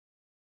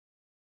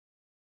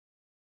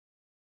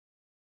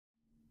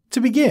To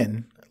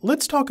begin,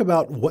 let's talk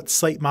about what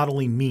site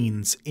modeling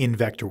means in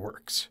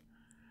Vectorworks.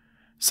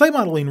 Site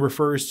modeling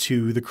refers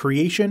to the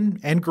creation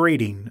and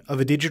grading of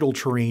a digital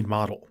terrain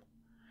model.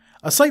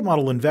 A site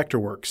model in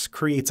Vectorworks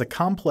creates a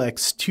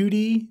complex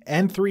 2D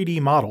and 3D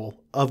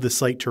model of the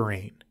site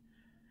terrain.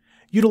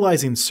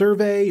 Utilizing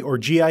survey or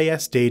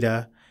GIS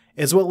data,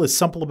 as well as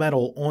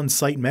supplemental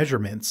on-site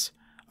measurements,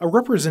 a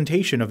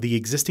representation of the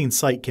existing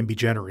site can be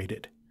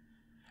generated.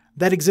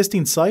 That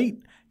existing site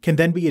can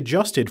then be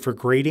adjusted for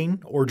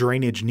grading or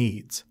drainage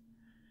needs.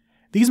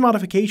 These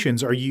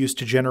modifications are used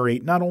to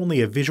generate not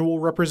only a visual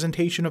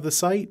representation of the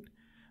site,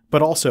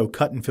 but also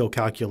cut and fill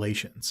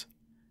calculations.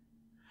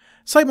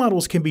 Site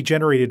models can be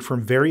generated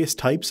from various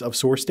types of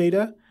source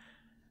data.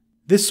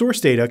 This source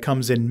data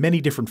comes in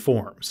many different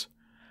forms,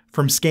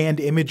 from scanned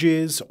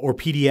images or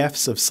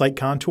PDFs of site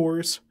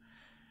contours,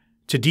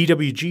 to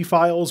DWG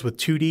files with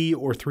 2D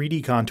or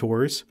 3D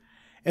contours,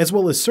 as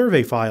well as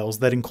survey files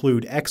that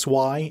include X,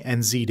 Y,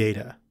 and Z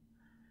data.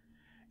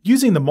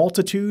 Using the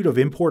multitude of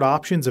import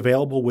options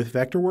available with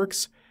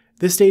Vectorworks,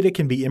 this data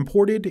can be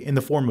imported in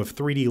the form of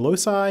 3D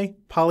loci,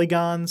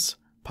 polygons,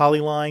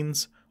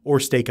 polylines, or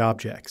stake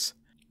objects.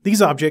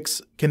 These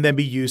objects can then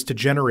be used to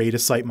generate a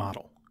site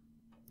model.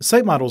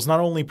 Site models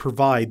not only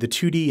provide the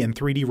 2D and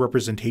 3D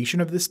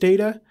representation of this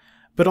data,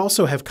 but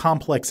also have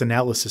complex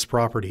analysis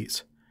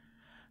properties.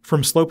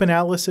 From slope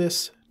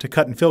analysis to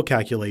cut and fill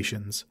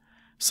calculations,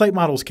 site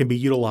models can be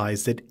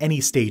utilized at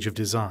any stage of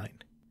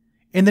design.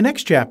 In the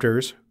next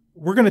chapters,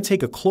 we're going to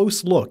take a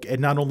close look at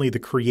not only the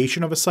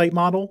creation of a site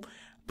model,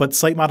 but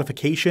site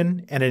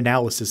modification and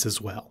analysis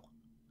as well.